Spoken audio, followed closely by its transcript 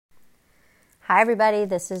Hi everybody,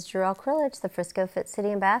 this is Jarrell Krillich, the Frisco Fit City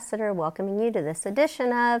Ambassador, welcoming you to this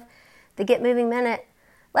edition of the Get Moving Minute.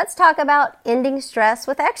 Let's talk about ending stress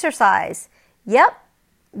with exercise. Yep,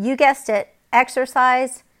 you guessed it,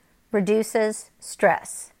 exercise reduces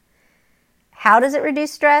stress. How does it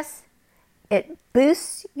reduce stress? It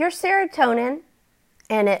boosts your serotonin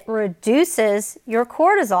and it reduces your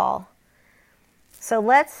cortisol. So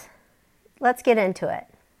let's get into it.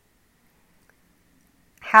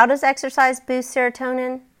 How does exercise boost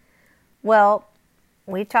serotonin? Well,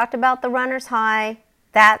 we talked about the runner's high.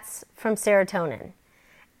 That's from serotonin.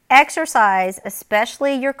 Exercise,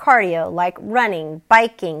 especially your cardio, like running,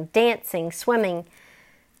 biking, dancing, swimming,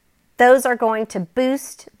 those are going to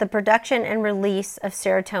boost the production and release of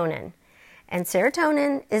serotonin. And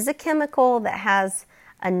serotonin is a chemical that has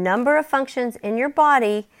a number of functions in your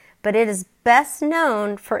body, but it is best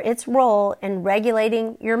known for its role in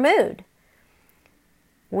regulating your mood.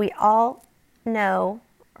 We all know,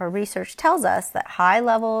 or research tells us, that high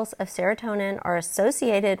levels of serotonin are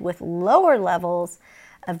associated with lower levels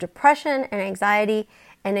of depression and anxiety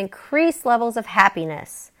and increased levels of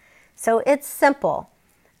happiness. So it's simple.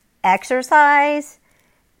 Exercise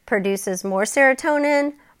produces more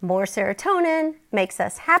serotonin makes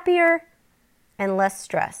us happier and less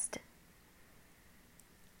stressed.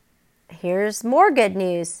 Here's more good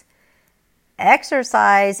news.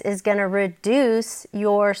 Exercise is going to reduce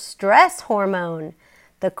your stress hormone,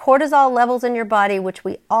 the cortisol levels in your body, which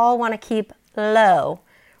we all want to keep low.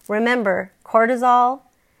 Remember, cortisol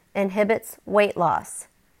inhibits weight loss.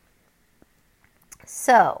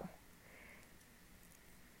 So,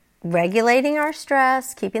 regulating our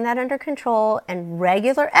stress, keeping that under control, and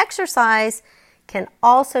regular exercise can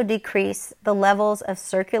also decrease the levels of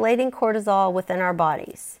circulating cortisol within our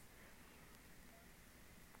bodies.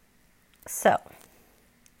 So,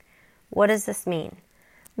 what does this mean?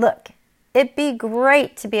 Look, it'd be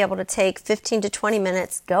great to be able to take 15 to 20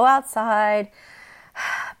 minutes, go outside,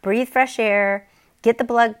 breathe fresh air, get the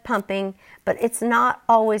blood pumping, but it's not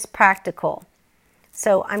always practical.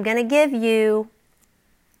 So I'm going to give you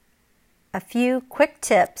a few quick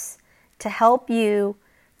tips to help you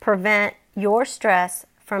prevent your stress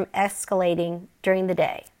from escalating during the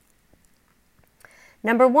day.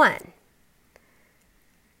 Number one,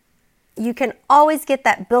 you can always get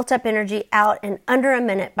that built-up energy out in under a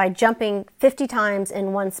minute by jumping 50 times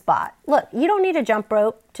in one spot. Look, you don't need a jump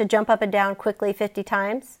rope to jump up and down quickly 50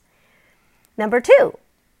 times. Number two,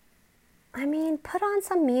 put on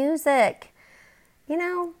some music.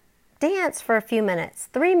 Dance for a few minutes,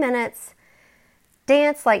 3 minutes.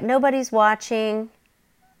 Dance like nobody's watching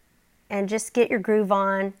and just get your groove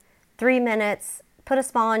on. 3 minutes, put a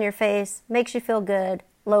smile on your face, makes you feel good,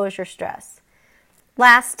 lowers your stress.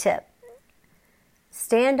 Last tip.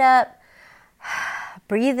 Stand up,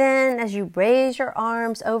 breathe in as you raise your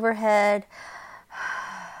arms overhead,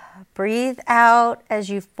 breathe out as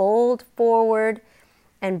you fold forward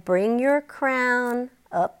and bring your crown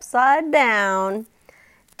upside down.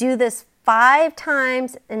 Do this 5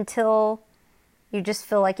 times until you just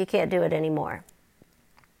feel like you can't do it anymore.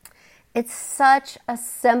 It's such a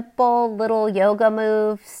simple little yoga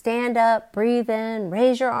move. Stand up, breathe in,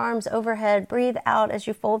 raise your arms overhead, breathe out as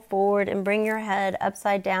you fold forward and bring your head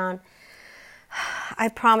upside down. I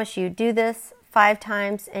promise you, do this 5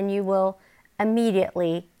 times and you will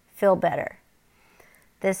immediately feel better.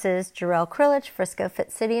 This is Jarrell Krillich, Frisco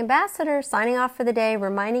Fit City Ambassador, signing off for the day,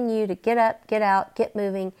 reminding you to get up, get out, get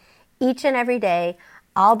moving each and every day.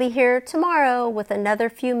 I'll be here tomorrow with another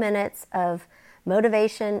few minutes of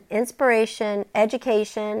motivation, inspiration,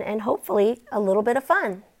 education, and hopefully a little bit of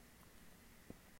fun.